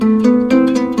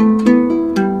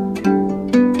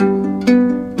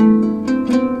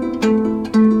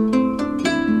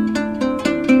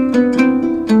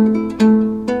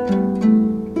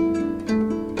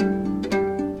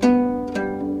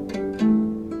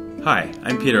Hi,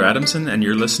 I'm Peter Adamson, and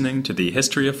you're listening to the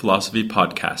History of Philosophy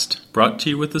podcast, brought to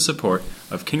you with the support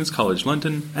of King's College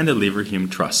London and the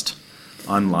Leverhulme Trust.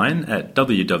 Online at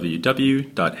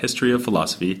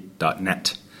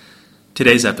www.historyofphilosophy.net.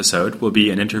 Today's episode will be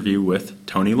an interview with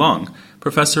Tony Long,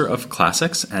 Professor of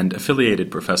Classics and Affiliated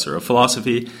Professor of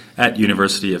Philosophy at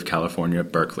University of California,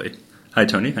 Berkeley. Hi,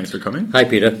 Tony. Thanks for coming. Hi,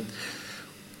 Peter.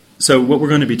 So what we're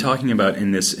going to be talking about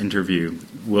in this interview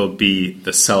will be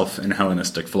the self in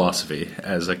Hellenistic philosophy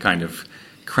as a kind of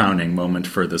crowning moment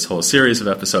for this whole series of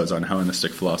episodes on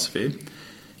Hellenistic philosophy.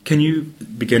 Can you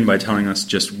begin by telling us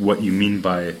just what you mean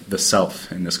by the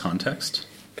self in this context?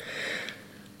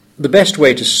 The best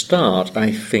way to start,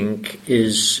 I think,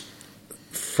 is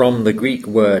from the Greek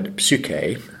word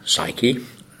psyche,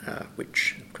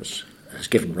 which of course has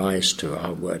given rise to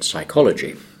our word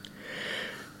psychology.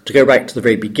 To go back to the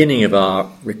very beginning of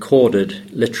our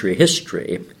recorded literary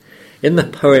history, in the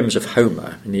poems of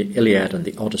Homer, in the Iliad and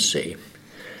the Odyssey,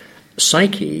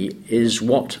 psyche is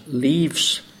what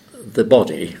leaves the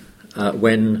body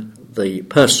when the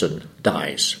person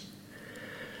dies.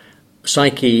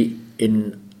 Psyche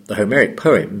in the Homeric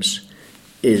poems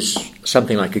is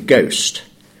something like a ghost,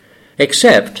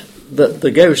 except that the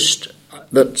ghost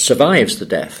that survives the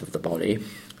death of the body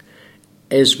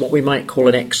is what we might call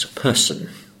an ex-person.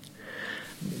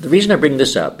 The reason I bring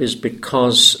this up is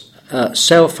because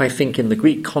self, I think, in the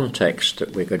Greek context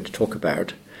that we're going to talk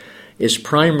about, is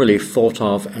primarily thought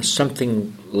of as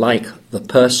something like the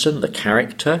person, the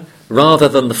character, rather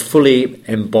than the fully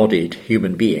embodied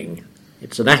human being.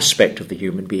 It's an aspect of the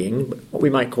human being, what we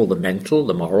might call the mental,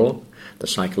 the moral, the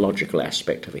psychological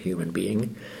aspect of a human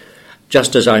being.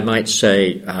 Just as I might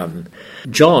say,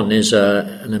 John is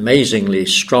an amazingly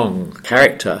strong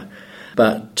character,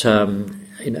 but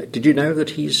did you know that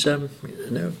he's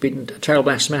been a terrible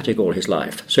asthmatic all his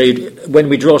life? So when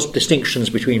we draw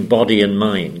distinctions between body and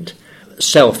mind,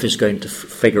 self is going to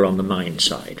figure on the mind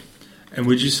side. And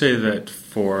would you say that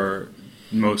for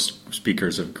most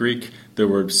speakers of Greek, the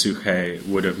word psyche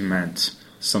would have meant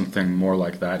something more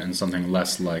like that and something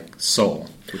less like soul,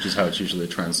 which is how it's usually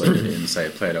translated in, say,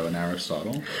 Plato and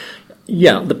Aristotle?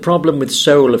 Yeah, the problem with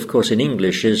soul, of course, in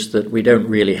English is that we don't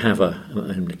really have a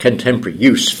contemporary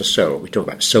use for soul. We talk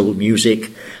about soul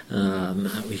music.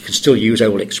 We can still use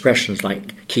old expressions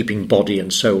like keeping body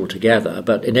and soul together,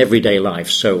 but in everyday life,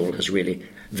 soul has really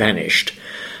vanished.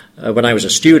 When I was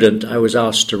a student, I was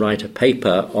asked to write a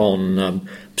paper on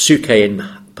psyche in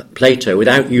Plato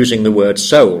without using the word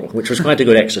soul, which was quite a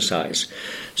good exercise.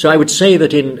 So I would say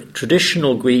that in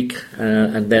traditional Greek,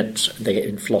 and that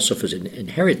philosophers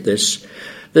inherit this,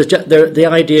 the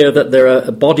idea that there are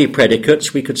body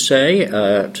predicates, we could say,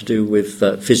 to do with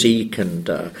physique and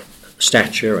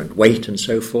stature and weight and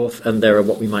so forth, and there are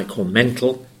what we might call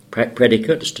mental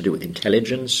predicates to do with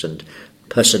intelligence and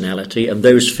personality, and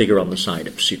those figure on the side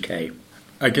of psyche.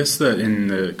 I guess that in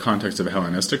the context of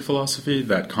Hellenistic philosophy,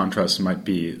 that contrast might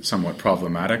be somewhat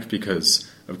problematic because,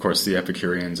 of course, the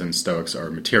Epicureans and Stoics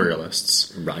are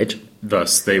materialists. Right.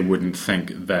 Thus, they wouldn't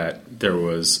think that there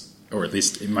was, or at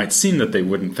least it might seem that they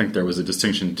wouldn't think there was a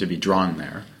distinction to be drawn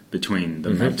there between the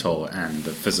mental and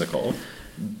the physical.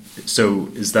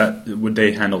 So would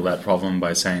they handle that problem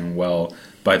by saying, well,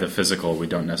 by the physical we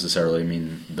don't necessarily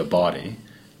mean the body?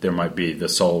 There might be the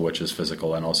soul, which is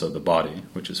physical, and also the body,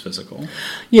 which is physical.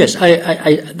 Yes,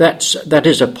 that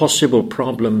is a possible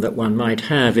problem that one might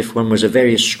have if one was a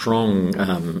very strong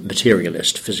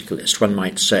materialist, physicalist. One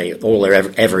might say all there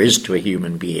ever is to a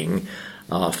human being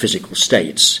are physical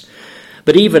states.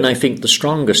 But even, I think, the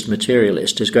strongest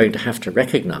materialist is going to have to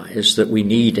recognize that we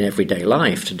need in everyday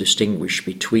life to distinguish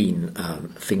between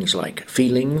things like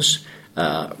feelings,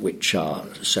 which are,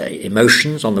 say,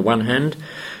 emotions on the one hand,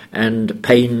 and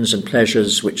pains and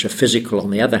pleasures which are physical on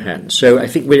the other hand. So I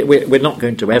think we're not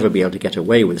going to ever be able to get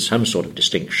away with some sort of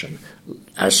distinction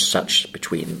as such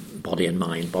between body and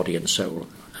mind, body and soul.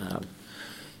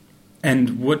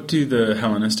 And what do the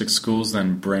Hellenistic schools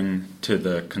then bring to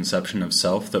the conception of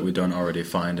self that we don't already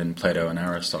find in Plato and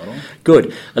Aristotle?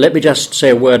 Good. Let me just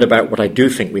say a word about what I do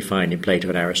think we find in Plato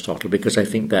and Aristotle, because I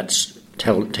think that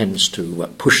tends to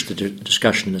push the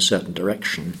discussion in a certain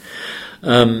direction.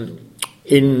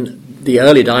 In the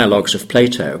early dialogues of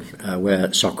Plato,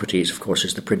 where Socrates, of course,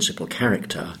 is the principal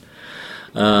character,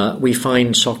 we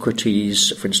find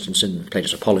Socrates, for instance, in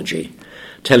Plato's Apology,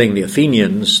 telling the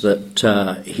Athenians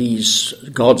that he's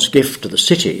God's gift to the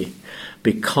city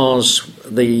because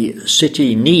the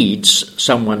city needs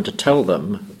someone to tell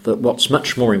them that what's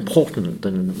much more important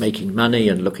than making money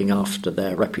and looking after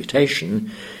their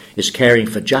reputation is caring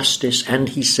for justice, and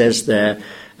he says there,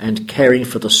 and caring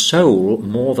for the soul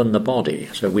more than the body.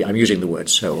 So I'm using the word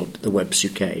soul, the word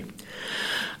psyche.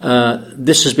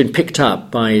 This has been picked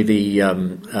up by the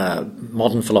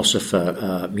modern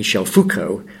philosopher Michel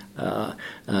Foucault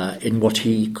in what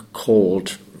he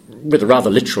called, with a rather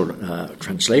literal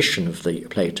translation of the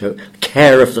Plato,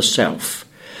 care of the self.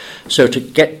 So to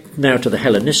get now to the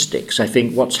Hellenistics, I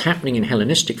think what's happening in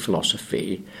Hellenistic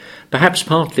philosophy, perhaps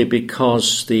partly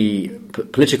because the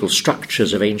political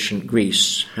structures of ancient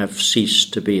Greece have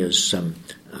ceased to be as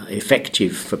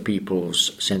effective for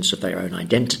people's sense of their own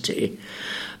identity,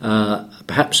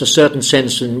 perhaps a certain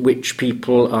sense in which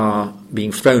people are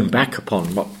being thrown back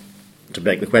upon what, to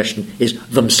beg the question, is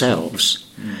themselves.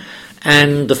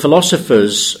 And the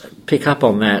philosophers pick up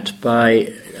on that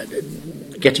by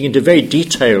getting into very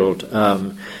detailed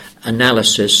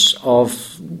analysis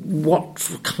of what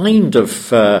kind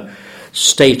of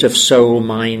state of soul,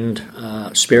 mind,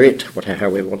 spirit,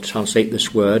 however we want to translate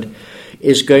this word,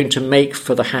 is going to make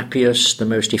for the happiest, the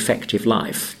most effective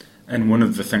life. And one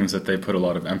of the things that they put a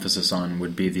lot of emphasis on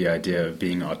would be the idea of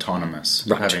being autonomous,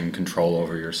 right. Having control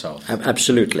over yourself.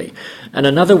 Absolutely. And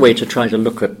another way to try to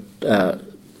look at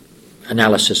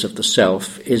analysis of the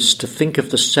self is to think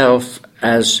of the self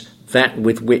as that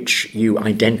with which you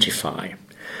identify.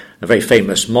 A very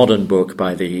famous modern book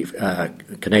by the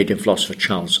Canadian philosopher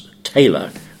Charles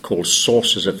Taylor called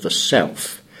Sources of the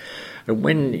Self. And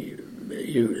when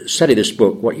you study this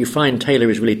book, what you find Taylor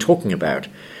is really talking about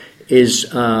is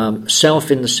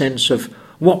self in the sense of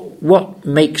what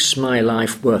makes my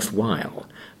life worthwhile.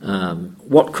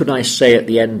 What could I say at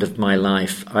the end of my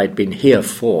life I'd been here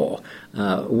for?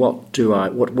 What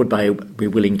would I be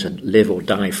willing to live or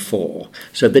die for?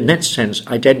 So in that sense,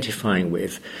 identifying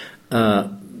with,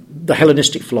 the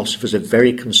Hellenistic philosophers are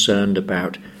very concerned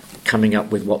about coming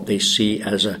up with what they see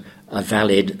as a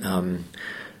valid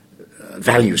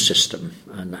value system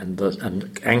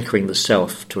and anchoring the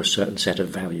self to a certain set of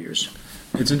values.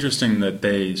 It's interesting that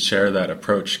they share that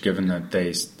approach, given that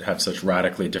they have such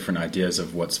radically different ideas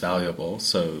of what's valuable.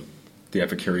 So the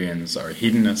Epicureans are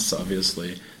hedonists,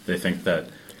 obviously. They think that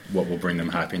what will bring them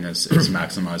happiness is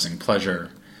maximizing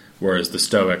pleasure, whereas the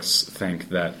Stoics think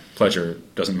that pleasure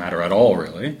doesn't matter at all,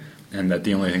 really, and that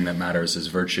the only thing that matters is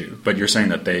virtue. But you're saying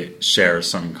that they share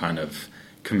some kind of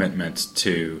commitment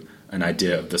to an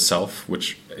idea of the self,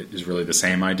 which is really the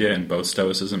same idea in both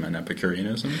Stoicism and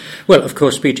Epicureanism? Well, of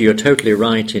course, Peter, you're totally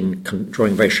right in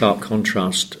drawing very sharp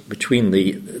contrast between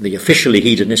the officially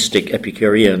hedonistic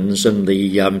Epicureans and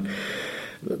the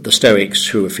Stoics,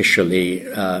 who officially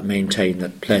maintain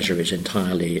that pleasure is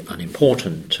entirely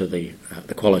unimportant to the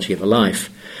quality of a life.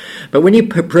 But when you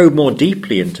probe more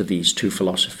deeply into these two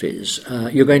philosophies,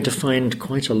 you're going to find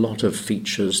quite a lot of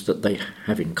features that they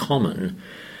have in common,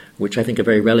 which I think are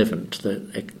very relevant to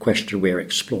the question we're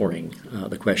exploring,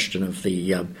 the question of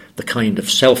the kind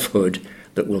of selfhood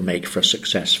that will make for a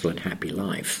successful and happy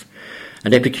life.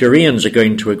 And Epicureans are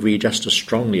going to agree just as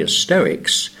strongly as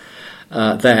Stoics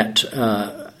that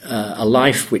a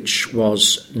life which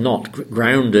was not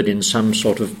grounded in some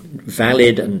sort of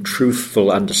valid and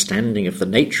truthful understanding of the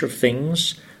nature of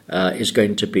things is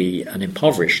going to be an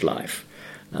impoverished life.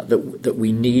 That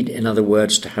we need, in other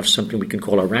words, to have something we can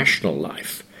call a rational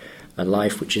life, a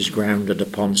life which is grounded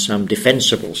upon some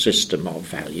defensible system of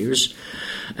values,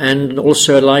 and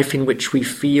also a life in which we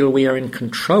feel we are in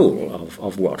control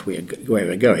of where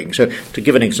we're going. So to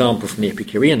give an example from the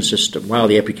Epicurean system, while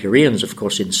the Epicureans, of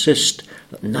course, insist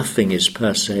that nothing is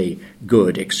per se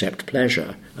good except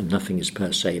pleasure, and nothing is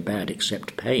per se bad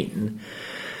except pain,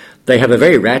 they have a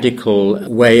very radical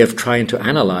way of trying to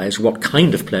analyze what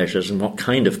kind of pleasures and what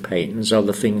kind of pains are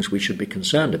the things we should be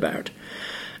concerned about.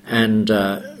 And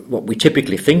what we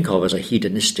typically think of as a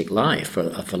hedonistic life,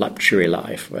 a voluptuary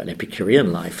life, or an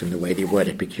Epicurean life, in the way the word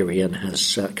Epicurean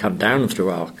has come down through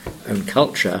our own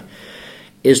culture,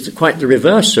 is quite the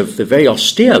reverse of the very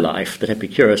austere life that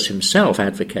Epicurus himself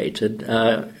advocated.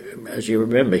 As you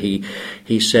remember,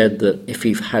 he said that if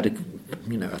he had,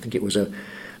 I think it was a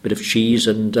bit of cheese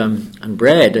and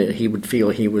bread, he would feel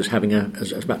he was having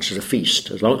as much as a feast.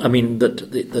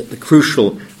 The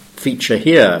crucial feature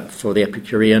here for the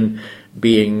Epicurean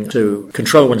being to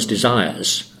control one's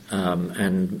desires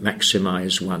and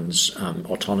maximize one's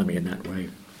autonomy in that way.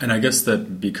 And I guess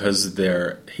that because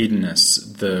they're hedonists,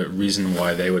 the reason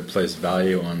why they would place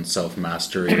value on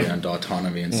self-mastery and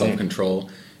autonomy and self-control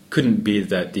couldn't be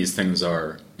that these things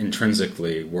are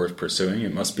intrinsically worth pursuing.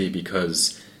 It must be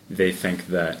because they think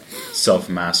that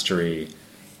self-mastery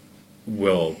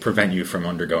will prevent you from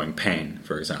undergoing pain,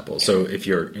 for example. So if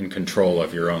you're in control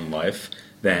of your own life,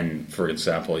 then, for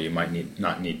example, you might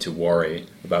not need to worry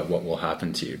about what will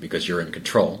happen to you because you're in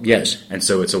control. Yes. And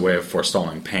so it's a way of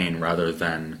forestalling pain rather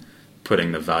than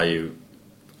putting the value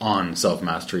on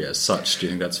self-mastery as such. Do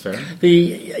you think that's fair?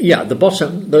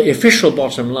 The official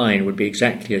bottom line would be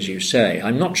exactly as you say.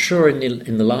 I'm not sure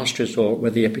in the last resort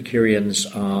whether the Epicureans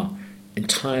are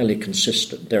entirely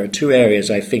consistent. There are two areas,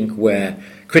 I think, where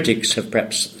critics have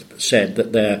perhaps said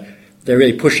that they're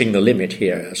really pushing the limit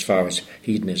here as far as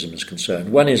hedonism is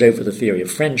concerned. One is over the theory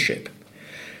of friendship,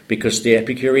 because the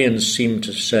Epicureans seem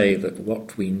to say that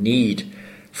what we need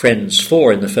friends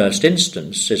for in the first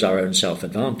instance is our own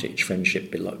self-advantage.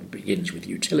 Friendship begins with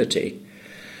utility.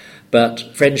 But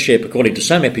friendship, according to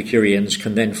some Epicureans,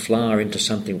 can then flower into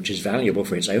something which is valuable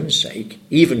for its own sake,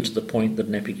 even to the point that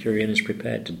an Epicurean is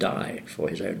prepared to die for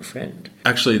his own friend.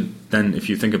 Actually, then, if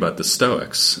you think about the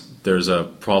Stoics, there's a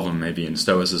problem maybe in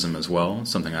Stoicism as well,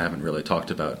 something I haven't really talked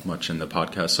about much in the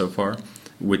podcast so far,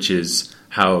 which is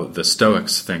how the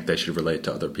Stoics think they should relate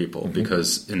to other people. Mm-hmm.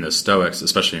 Because in the Stoics,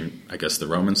 especially, I guess, the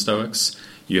Roman Stoics,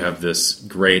 you have this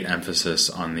great emphasis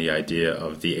on the idea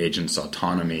of the agent's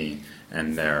autonomy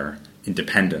and their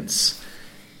independence.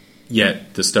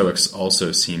 Yet the Stoics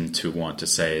also seem to want to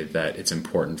say that it's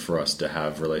important for us to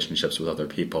have relationships with other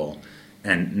people,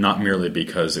 and not merely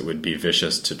because it would be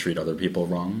vicious to treat other people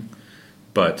wrong,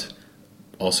 but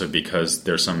also because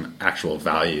there's some actual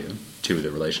value to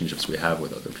the relationships we have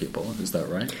with other people. Is that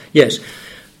right? Yes.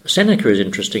 Seneca is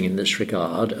interesting in this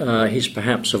regard. He's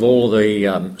perhaps, of all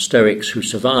the Stoics who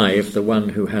survive, the one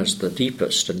who has the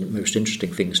deepest and most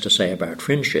interesting things to say about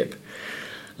friendship.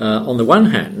 On the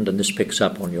one hand, and this picks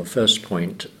up on your first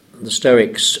point, the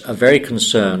Stoics are very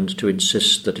concerned to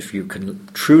insist that if you can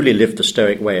truly live the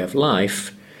Stoic way of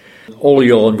life, all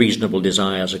your reasonable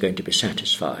desires are going to be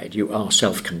satisfied. You are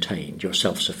self-contained, you're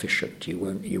self-sufficient.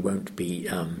 You won't be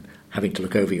having to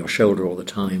look over your shoulder all the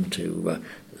time to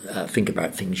think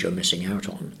about things you're missing out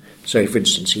on. So, for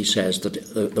instance, he says that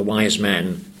the wise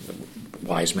man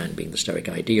being the Stoic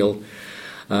ideal,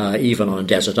 even on a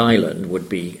desert island, would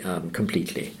be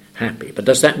completely happy. But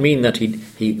does that mean that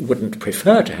he wouldn't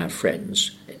prefer to have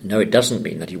friends? No, it doesn't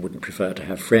mean that he wouldn't prefer to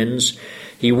have friends.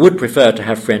 He would prefer to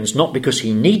have friends not because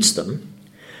he needs them,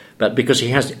 but because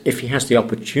if he has the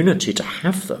opportunity to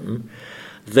have them,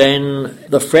 then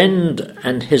the friend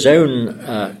and his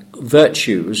own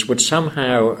virtues would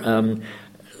somehow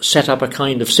set up a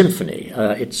kind of symphony.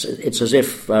 It's as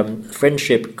if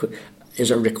friendship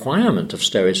is a requirement of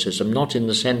Stoicism, not in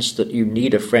the sense that you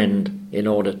need a friend in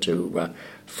order to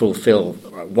fulfill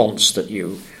wants that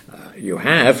you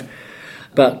have,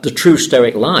 but the true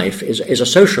Stoic life is a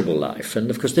sociable life. And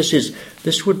of course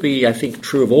this would be, I think,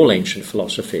 true of all ancient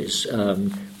philosophies.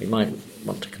 We might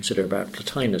want to consider about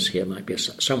Plotinus here, might be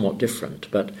somewhat different,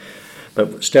 but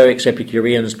Stoics,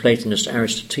 Epicureans, Platonists,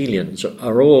 Aristotelians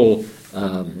are all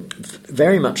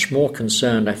very much more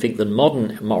concerned, I think, than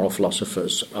modern moral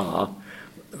philosophers are,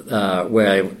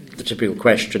 where the typical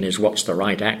question is, what's the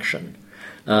right action?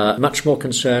 Much more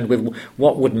concerned with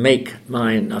what would make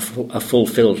mine a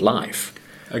fulfilled life.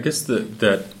 I guess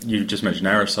that you just mentioned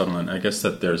Aristotle, and I guess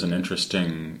that there's an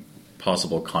interesting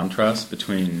possible contrast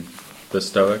between the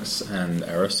Stoics and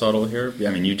Aristotle here.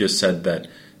 I mean, you just said that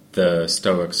the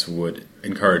Stoics would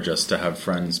encourage us to have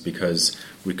friends because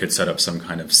we could set up some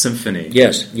kind of symphony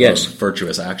of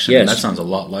virtuous action. Yes. And that sounds a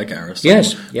lot like Aristotle.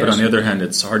 Yes. But on the other hand,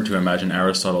 it's hard to imagine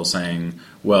Aristotle saying,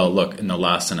 well, look, in the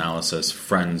last analysis,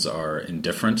 friends are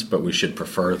indifferent, but we should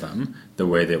prefer them the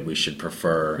way that we should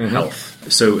prefer health.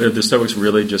 So are the Stoics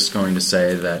really just going to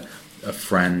say that a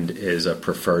friend is a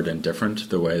preferred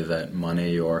indifferent the way that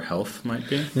money or health might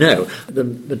be? No. The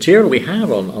material we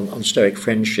have on Stoic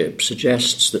friendship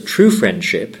suggests that true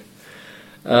friendship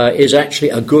is actually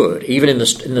a good, even in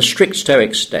the strict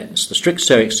Stoic sense. The strict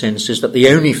Stoic sense is that the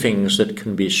only things that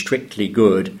can be strictly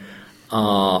good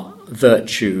are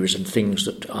virtues and things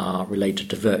that are related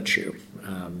to virtue.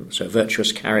 So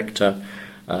virtuous character.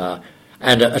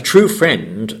 And a true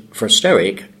friend for a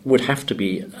Stoic would have to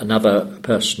be another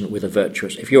person with a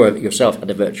virtuous... If you yourself had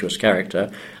a virtuous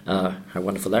character, how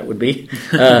wonderful that would be,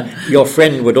 your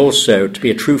friend would also, to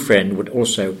be a true friend, would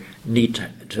also need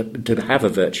to have a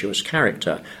virtuous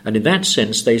character. And in that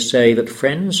sense, they say that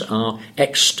friends are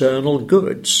external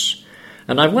goods.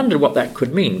 And I wondered what that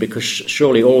could mean, because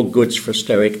surely all goods for a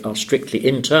Stoic are strictly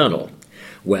internal.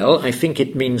 Well, I think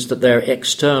it means that they're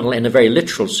external in a very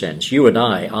literal sense. You and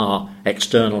I are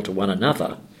external to one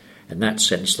another. In that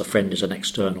sense, the friend is an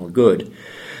external good.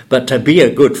 But to be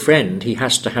a good friend, he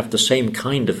has to have the same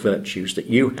kind of virtues that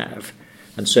you have.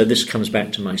 And so this comes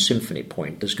back to my symphony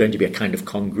point. There's going to be a kind of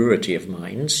congruity of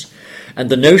minds. And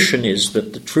the notion is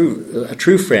that a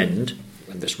true friend,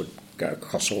 and this would go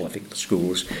across all, I think, the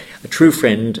schools, a true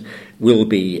friend will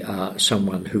be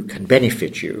someone who can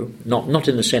benefit you, not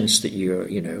in the sense that you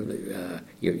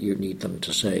need them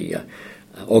to say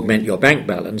augment your bank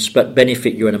balance, but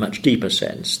benefit you in a much deeper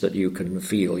sense, that you can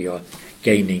feel you're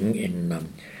gaining in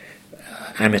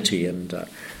amity and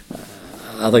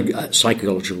other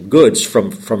psychological goods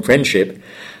from friendship.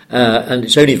 And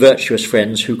it's only virtuous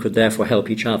friends who could therefore help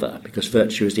each other, because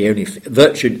virtue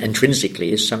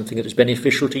intrinsically is something that is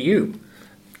beneficial to you.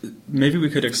 Maybe we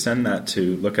could extend that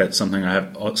to look at something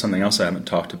else I haven't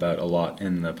talked about a lot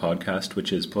in the podcast,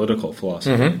 which is political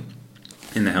philosophy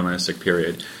in the Hellenistic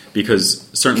period. Because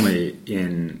certainly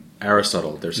in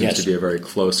Aristotle there seems to be a very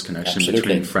close connection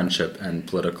between friendship and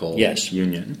political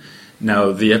union.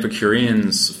 Now, the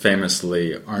Epicureans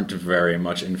famously aren't very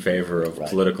much in favor of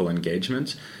political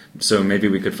engagement, so maybe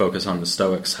we could focus on the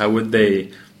Stoics. How would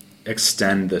they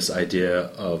extend this idea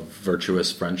of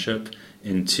virtuous friendship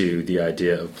into the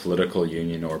idea of political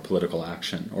union or political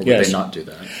action, or would they not do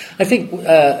that? I think,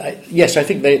 I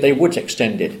think they would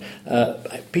extend it.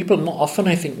 People often,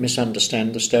 I think,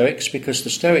 misunderstand the Stoics, because the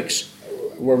Stoics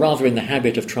were rather in the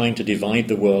habit of trying to divide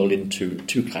the world into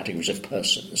two categories of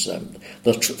persons,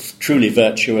 the truly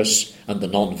virtuous and the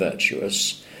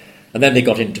non-virtuous. And then they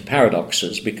got into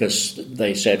paradoxes, because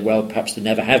they said, well, perhaps there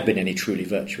never have been any truly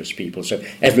virtuous people, so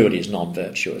everybody is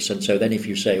non-virtuous. And so then if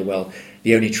you say, well,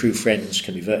 the only true friends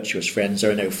can be virtuous friends,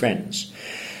 there are no friends.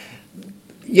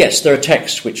 Yes, there are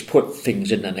texts which put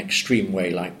things in an extreme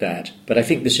way like that, but I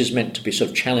think this is meant to be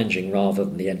sort of challenging rather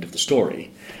than the end of the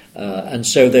story. And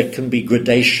so there can be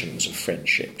gradations of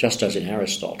friendship, just as in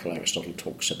Aristotle. Aristotle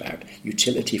talks about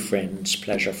utility friends,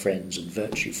 pleasure friends, and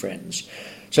virtue friends.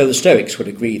 So the Stoics would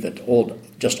agree that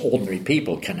just ordinary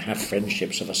people can have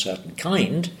friendships of a certain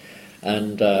kind,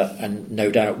 and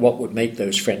no doubt what would make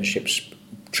those friendships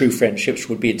true friendships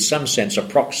would be in some sense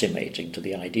approximating to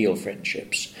the ideal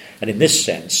friendships. And in this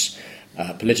sense,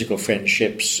 political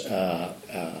friendships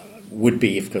would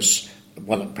be, of course,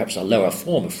 perhaps a lower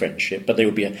form of friendship, but they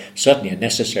would be certainly a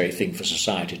necessary thing for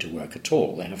society to work at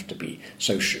all. There have to be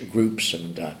social groups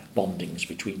and bondings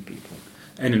between people.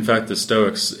 And in fact, the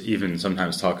Stoics even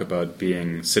sometimes talk about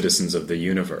being citizens of the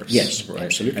universe. Yes, right?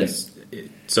 Absolutely.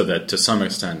 So that to some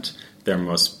extent there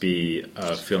must be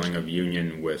a feeling of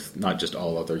union with not just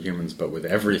all other humans, but with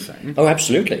everything. Oh,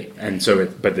 absolutely. And so,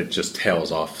 but it just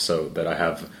tails off, so that I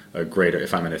have a greater,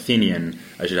 if I'm an Athenian,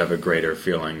 I should have a greater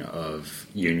feeling of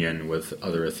union with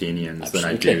other Athenians than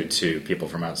I do to people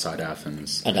from outside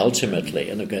Athens. And ultimately,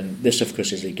 and again, this of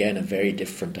course is again a very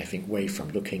different, I think, way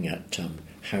from looking at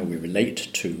how we relate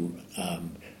to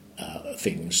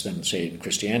things than, say, in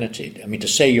Christianity. I mean, to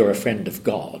say you're a friend of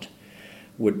God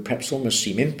would perhaps almost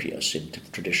seem impious in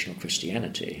traditional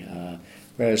Christianity,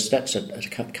 whereas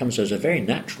comes as a very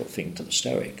natural thing to the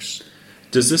Stoics.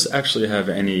 Does this actually have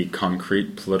any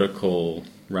concrete political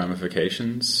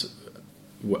ramifications?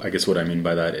 I guess what I mean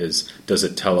by that is, does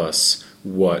it tell us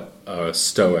what a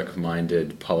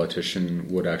Stoic-minded politician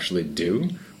would actually do?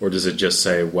 Or does it just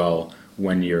say, well,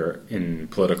 when you're in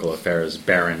political affairs,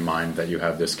 bear in mind that you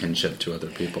have this kinship to other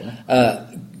people?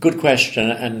 Good question,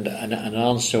 and an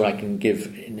answer I can give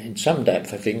in some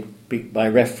depth, I think, by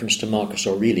reference to Marcus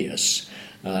Aurelius.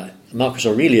 Marcus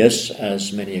Aurelius,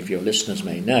 as many of your listeners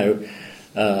may know,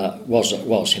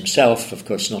 was himself, of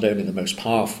course, not only the most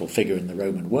powerful figure in the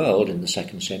Roman world in the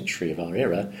 2nd century of our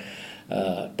era,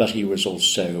 but he was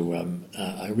also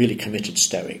a really committed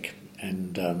Stoic.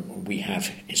 And we have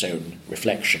his own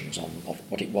reflections on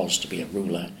what it was to be a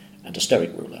ruler and a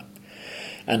Stoic ruler.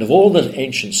 And of all the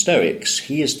ancient Stoics,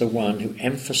 he is the one who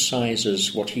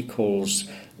emphasizes what he calls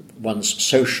one's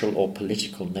social or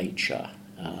political nature.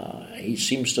 He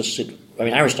seems to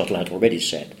Aristotle had already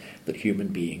said that human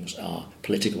beings are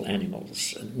political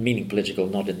animals, meaning political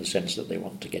not in the sense that they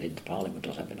want to get into parliament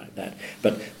or something like that,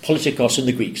 but politikos in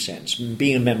the Greek sense,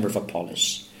 being a member of a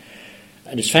polis.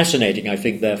 And it's fascinating, I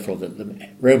think, therefore, that the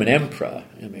Roman emperor,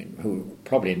 who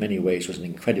probably in many ways was an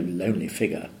incredibly lonely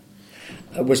figure,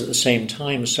 was at the same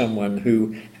time someone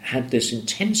who had this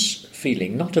intense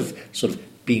feeling, not of sort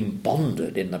of being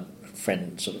bonded in the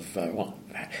friend sort of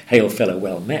hail fellow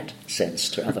well met sense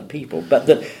to other people, but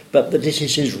that this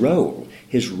is his role.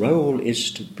 His role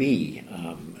is to be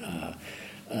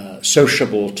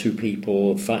sociable to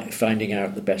people, finding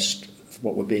out the best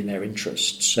what would be in their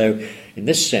interests. So in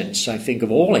this sense, I think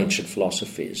of all ancient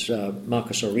philosophies,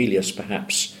 Marcus Aurelius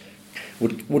perhaps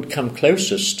would come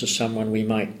closest to someone we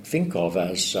might think of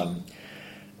as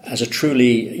a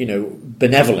truly,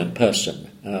 benevolent person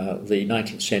The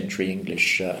 19th century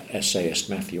English essayist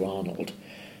Matthew Arnold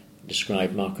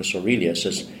described Marcus Aurelius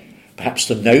as perhaps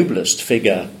the noblest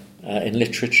figure in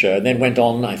literature, and then went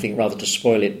on, I think, rather to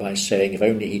spoil it by saying if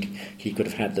only he could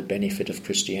have had the benefit of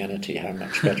Christianity, how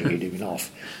much better he'd have been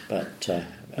off. But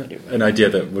an idea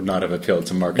that would not have appealed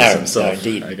to Marcus himself.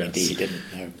 No, I guess. Indeed he didn't.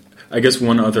 No. I guess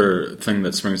one other thing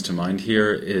that springs to mind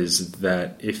here is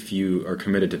that if you are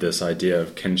committed to this idea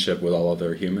of kinship with all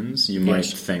other humans, you might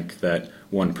think that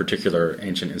one particular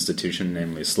ancient institution,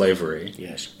 namely slavery,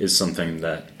 is something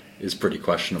that is pretty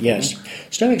questionable. Yes.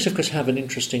 Stoics, of course, have an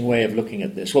interesting way of looking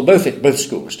at this. Well, both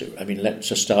schools do. I mean, let's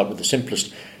just start with the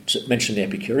simplest. To mention the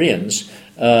Epicureans.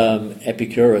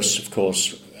 Epicurus, of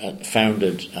course,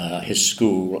 founded his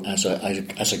school as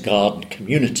a garden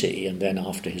community, and then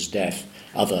after his death,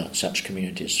 other such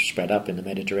communities spread up in the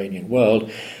Mediterranean world.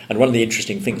 And one of the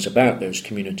interesting things about those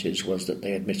communities was that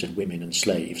they admitted women and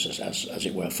slaves as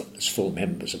it were, as full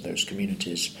members of those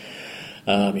communities.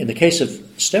 In the case of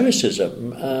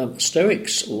Stoicism,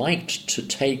 Stoics liked to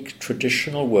take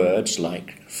traditional words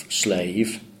like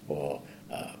slave or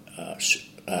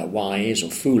wise or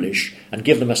foolish and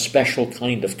give them a special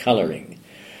kind of colouring.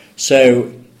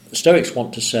 So the Stoics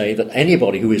want to say that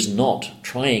anybody who is not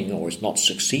trying or is not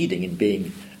succeeding in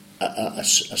being a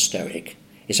Stoic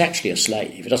is actually a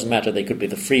slave. It doesn't matter, they could be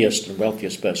the freest and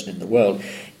wealthiest person in the world.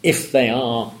 If they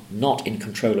are not in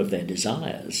control of their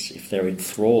desires, if they're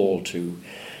enthralled to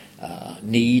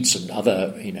needs and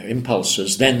other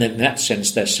impulses, then in that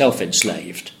sense they're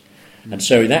self-enslaved. And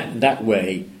so that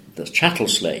way the chattel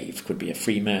slave could be a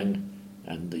free man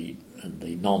and the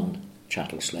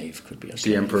non-chattel slave could be a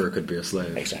slave. The emperor could be a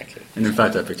slave. Exactly. And in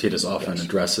fact, Epictetus often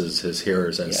addresses his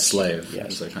hearers as slave. Yes.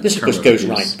 As a kind This, of of course, term goes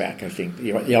abuse. right back. I think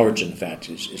the origin of that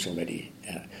is already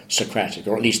Socratic,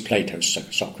 or at least Plato's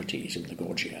Socrates in the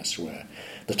Gorgias, where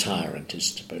the tyrant is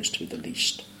supposed to be the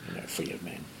least free of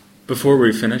men. Before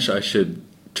we finish, I should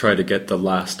try to get the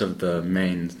last of the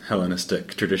main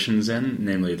Hellenistic traditions in,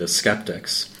 namely the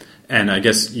skeptics. And I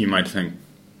guess you might think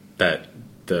that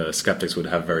the skeptics would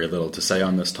have very little to say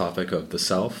on this topic of the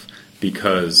self,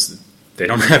 because they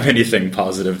don't have anything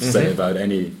positive to say about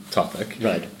any topic,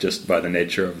 just by the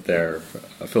nature of their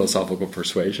philosophical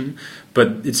persuasion.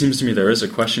 But it seems to me there is a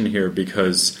question here,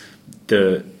 because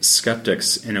the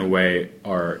skeptics, in a way,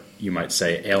 are, you might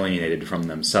say, alienated from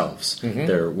themselves.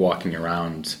 They're walking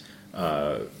around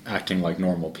acting like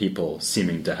normal people,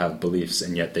 seeming to have beliefs,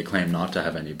 and yet they claim not to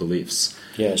have any beliefs.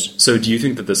 Yes. So do you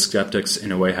think that the skeptics,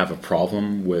 in a way, have a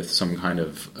problem with some kind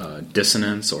of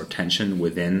dissonance or tension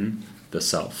within the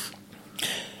self?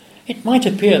 It might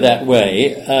appear that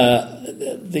way.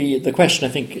 The question,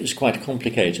 I think, is quite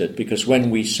complicated, because when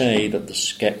we say that the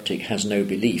skeptic has no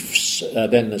beliefs,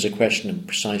 then there's a question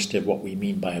precisely of what we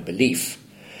mean by a belief.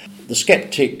 The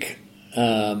skeptic,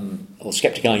 or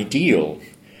skeptic ideal,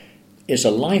 is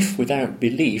a life without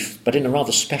belief, but in a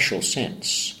rather special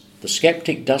sense. The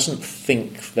skeptic doesn't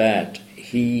think that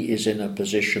he is in a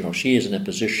position, or she is in a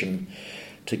position,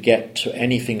 to get to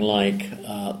anything like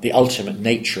the ultimate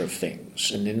nature of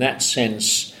things. And in that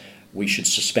sense, we should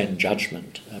suspend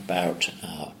judgment about,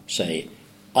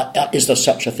 is there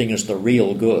such a thing as the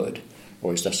real good,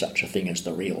 or is there such a thing as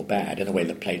the real bad, in a way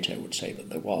that Plato would say that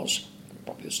there was,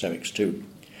 probably the Stoics too.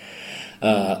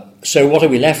 So what are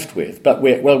we left with? But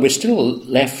we're still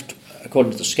left,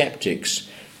 according to the skeptics,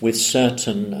 with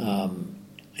certain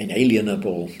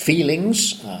inalienable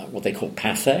feelings, what they call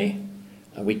pathe.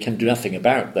 We can do nothing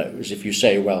about those. If you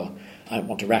say, well, I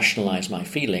want to rationalize my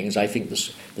feelings, I think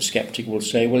the skeptic will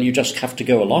say, well, you just have to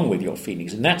go along with your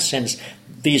feelings. In that sense,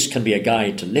 these can be a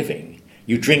guide to living.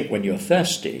 You drink when you're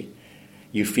thirsty,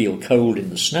 you feel cold in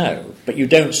the snow, but you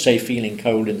don't say feeling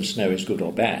cold in the snow is good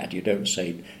or bad. You don't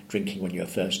say drinking when you're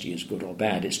thirsty is good or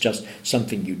bad. It's just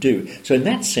something you do. So in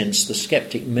that sense, the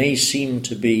skeptic may seem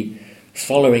to be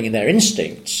following in their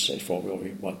instincts, or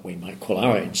what we might call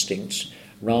our instincts,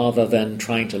 rather than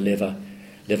trying to live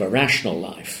a rational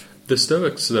life. The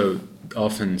Stoics, though,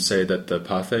 often say that the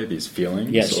pathe, these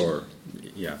feelings,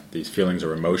 these feelings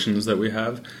or emotions that we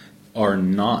have, are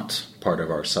not part of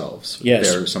ourselves. Yes.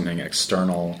 They're something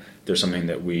external. They're something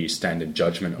that we stand in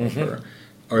judgment over.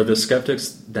 Are the skeptics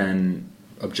then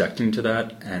objecting to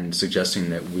that and suggesting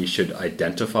that we should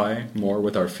identify more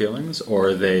with our feelings, or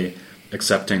are they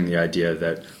accepting the idea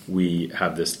that we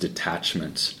have this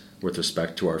detachment with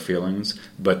respect to our feelings,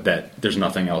 but that there's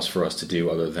nothing else for us to do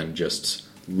other than just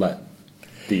let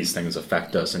these things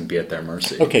affect us and be at their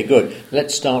mercy? Okay, good.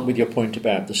 Let's start with your point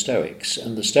about the Stoics.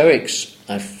 And the Stoics,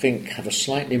 I think, have a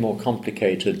slightly more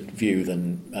complicated view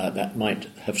than that might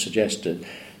have suggested,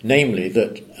 namely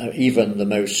that even the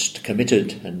most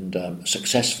committed and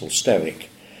successful Stoic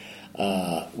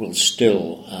will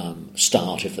still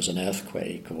start if there's an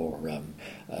earthquake or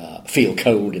feel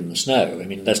cold in the snow. I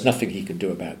mean, there's nothing he can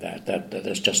do about that.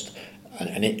 There's just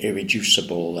an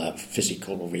irreducible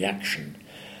physical reaction.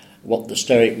 What the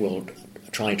Stoic will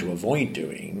try to avoid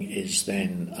doing is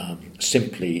then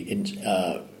simply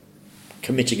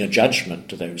committing a judgment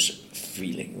to those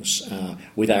feelings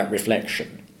without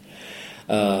reflection.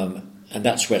 And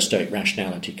that's where Stoic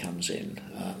rationality comes in.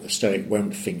 The Stoic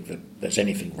won't think that there's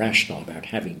anything rational about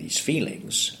having these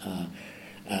feelings,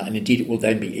 and indeed it will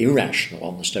then be irrational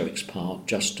on the Stoic's part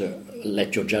just to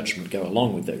let your judgment go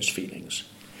along with those feelings.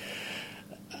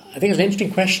 I think there's an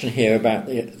interesting question here about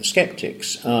the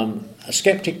skeptics. A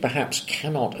skeptic perhaps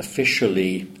cannot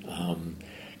officially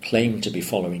claim to be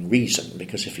following reason,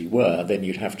 because if he were, then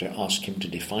you'd have to ask him to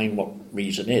define what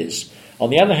reason is. On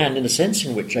the other hand, in the sense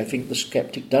in which I think the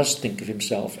skeptic does think of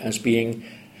himself as being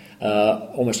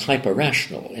almost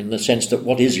hyper-rational, in the sense that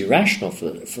what is irrational for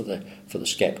the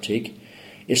skeptic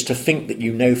is to think that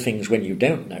you know things when you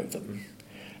don't know them.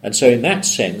 And so in that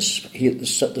sense, the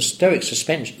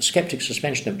skeptic's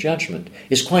suspension of judgment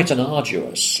is quite an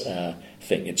arduous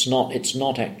thing. It's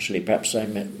not actually, perhaps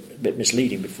I'm a bit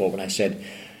misleading before when I said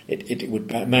it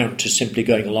would amount to simply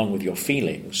going along with your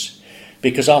feelings.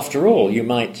 Because after all, you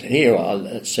might hear,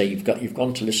 let's say you've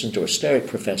gone to listen to a Stoic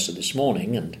professor this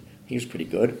morning, and he was pretty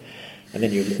good, and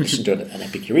then you listen to an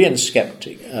Epicurean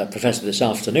professor this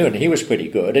afternoon, and he was pretty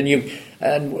good,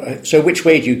 and so which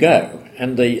way do you go?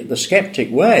 And the skeptic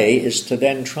way is to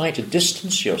then try to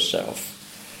distance yourself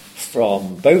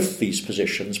from both these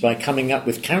positions by coming up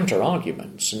with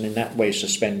counter-arguments, and in that way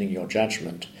suspending your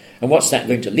judgment. And what's that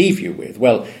going to leave you with?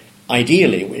 Well,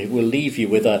 ideally, it will leave you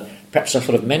with perhaps a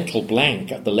sort of mental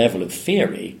blank at the level of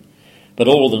theory, but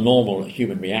all the normal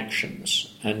human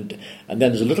reactions. And then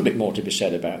there's a little bit more to be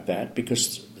said about that,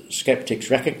 because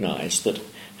skeptics recognize that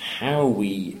how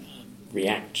we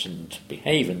react and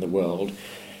behave in the world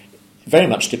very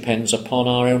much depends upon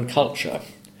our own culture.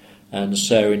 And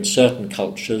so in certain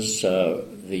cultures,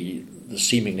 the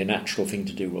seemingly natural thing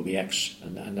to do will be X,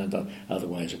 and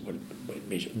otherwise it would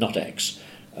be not X.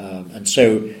 And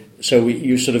so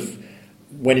you sort of,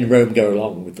 when in Rome, go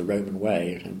along with the Roman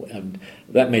way. And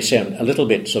that may sound a little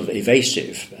bit sort of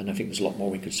evasive, and I think there's a lot more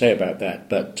we could say about that,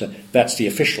 but that's the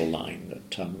official line,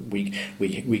 that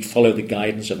we follow the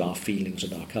guidance of our feelings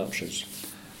and our cultures.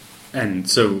 And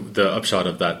so the upshot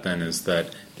of that then is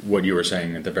that what you were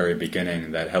saying at the very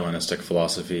beginning, that Hellenistic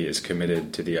philosophy is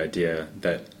committed to the idea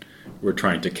that we're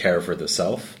trying to care for the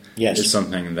self, yes, is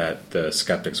something that the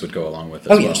skeptics would go along with as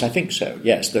well. Oh, yes, I think so,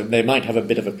 yes. They might have a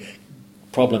bit of a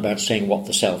problem about saying what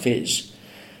the self is.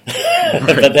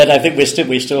 But then I think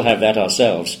we still have that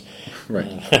ourselves.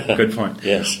 Right. Good point.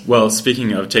 Yes. Well,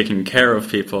 speaking of taking care of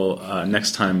people,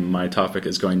 next time my topic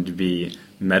is going to be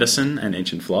medicine and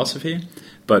ancient philosophy.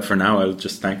 But for now, I'll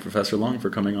just thank Professor Long for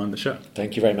coming on the show.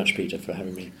 Thank you very much, Peter, for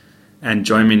having me. And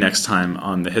join me next time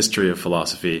on the history of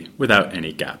philosophy without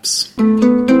any gaps.